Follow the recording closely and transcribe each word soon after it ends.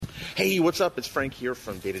Hey, what's up? It's Frank here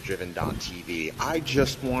from DataDriven.tv. I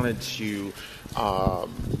just wanted to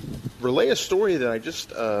relay a story that I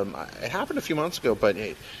just, it happened a few months ago, but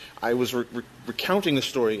I was recounting the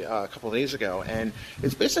story a couple of days ago, and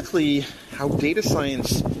it's basically how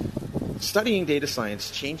studying data science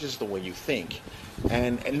changes the way you think,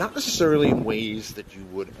 and not necessarily in ways that you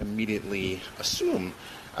would immediately assume.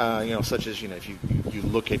 Such as, if you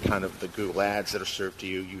look at kind of the Google ads that are served to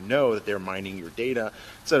you, you know that they're mining your data,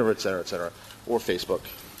 et cetera, et cetera, et cetera, or Facebook.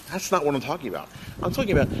 That's not what I'm talking about. I'm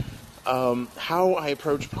talking about how I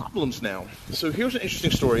approach problems now. So here's an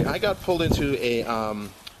interesting story. I got pulled into a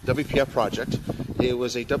WPF project. It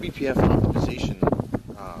was a WPF optimization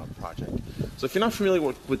project. So if you're not familiar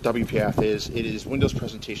with what WPF is, it is Windows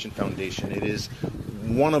Presentation Foundation. It is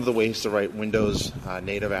one of the ways to write Windows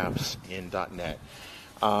native apps in .NET.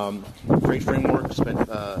 Great framework. Spent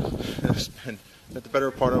the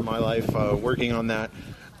better part of my life working on that,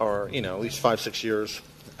 or at least 5-6 years.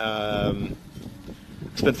 Spent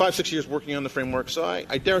 5-6 years working on the framework, so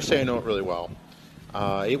I dare say I know it really well.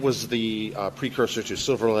 It was the precursor to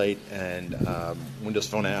Silverlight and Windows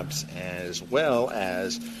Phone apps, as well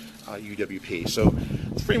as UWP. So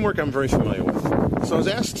the framework I'm very familiar with. So I was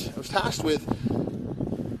tasked with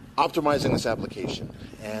optimizing this application,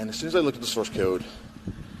 and as soon as I looked at the source code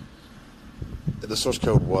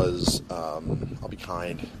was, I'll be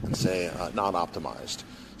kind and say, not optimized.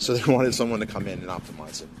 So they wanted someone to come in and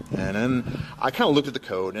optimize it. And then I kind of looked at the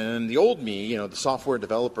code, and the old me, the software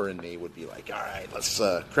developer in me would be like, all right, let's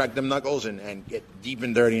crack them knuckles and get deep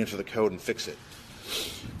and dirty into the code and fix it.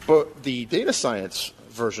 But the data science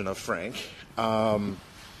version of Frank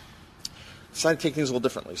decided to take things a little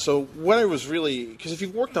differently. So what I was because if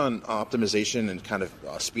you've worked on optimization and kind of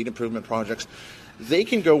speed improvement projects, they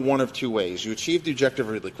can go one of two ways. You achieve the objective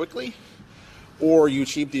really quickly, or you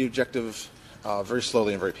achieve the objective very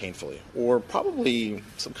slowly and very painfully, or probably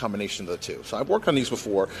some combination of the two. So I've worked on these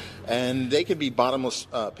before, and they can be bottomless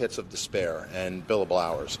pits of despair and billable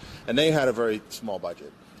hours. And they had a very small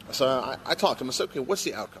budget. So I talked to them. I said, okay, what's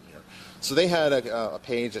the outcome here? So they had a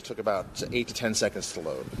page that took about 8 to 10 seconds to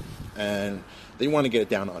load, and they wanted to get it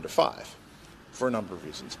down to under 5 for a number of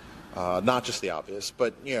reasons. Not just the obvious,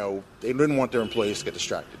 but, they didn't want their employees to get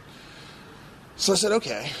distracted. So I said,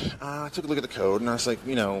 okay. I took a look at the code, and I was like,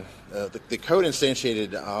 the code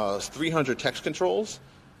instantiated 300 text controls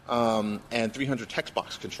and 300 text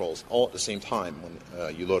box controls all at the same time when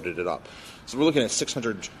you loaded it up. So we're looking at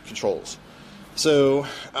 600 controls. So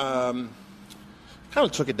kind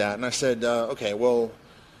of took it down, and I said, okay, well,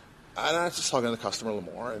 and I was just talking to the customer a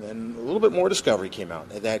little more, and then a little bit more discovery came out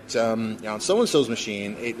that on so-and-so's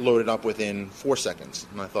machine, it loaded up within 4 seconds.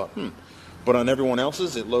 And I thought, but on everyone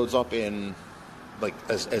else's, it loads up in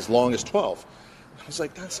as long as 12. I was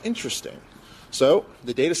like, that's interesting. So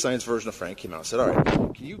the data science version of Frank came out and said, all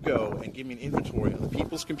right, can you go and give me an inventory of the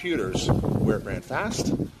people's computers where it ran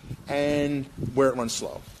fast and where it runs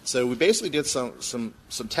slow? So we basically did some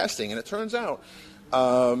testing, and it turns out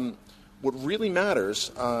what really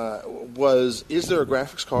matters was, is there a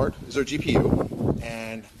graphics card, is there a GPU,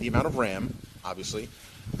 and the amount of RAM, obviously,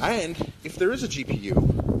 and if there is a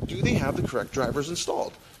GPU, do they have the correct drivers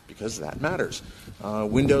installed? Because that matters.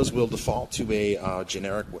 Windows will default to a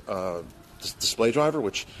generic display driver,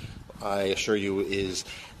 which I assure you is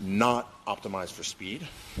not optimized for speed.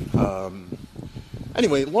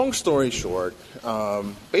 Anyway, long story short,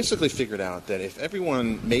 basically figured out that if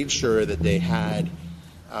everyone made sure that they had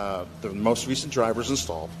the most recent drivers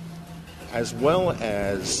installed, as well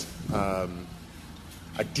as a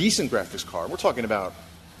decent graphics card. We're talking about,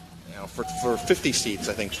 for 50 seats,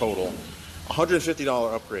 I think total,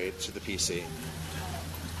 $150 upgrade to the PC.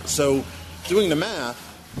 So doing the math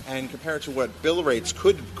and compared to what bill rates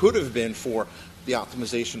could have been for the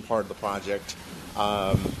optimization part of the project,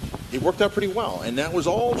 it worked out pretty well. And that was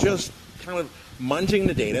all just kind of munging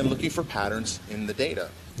the data and looking for patterns in the data.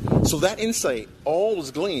 So that insight all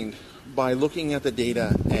was gleaned by looking at the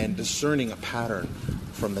data and discerning a pattern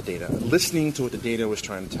from the data, listening to what the data was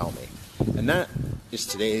trying to tell me. And that is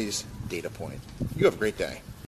today's data point. You have a great day.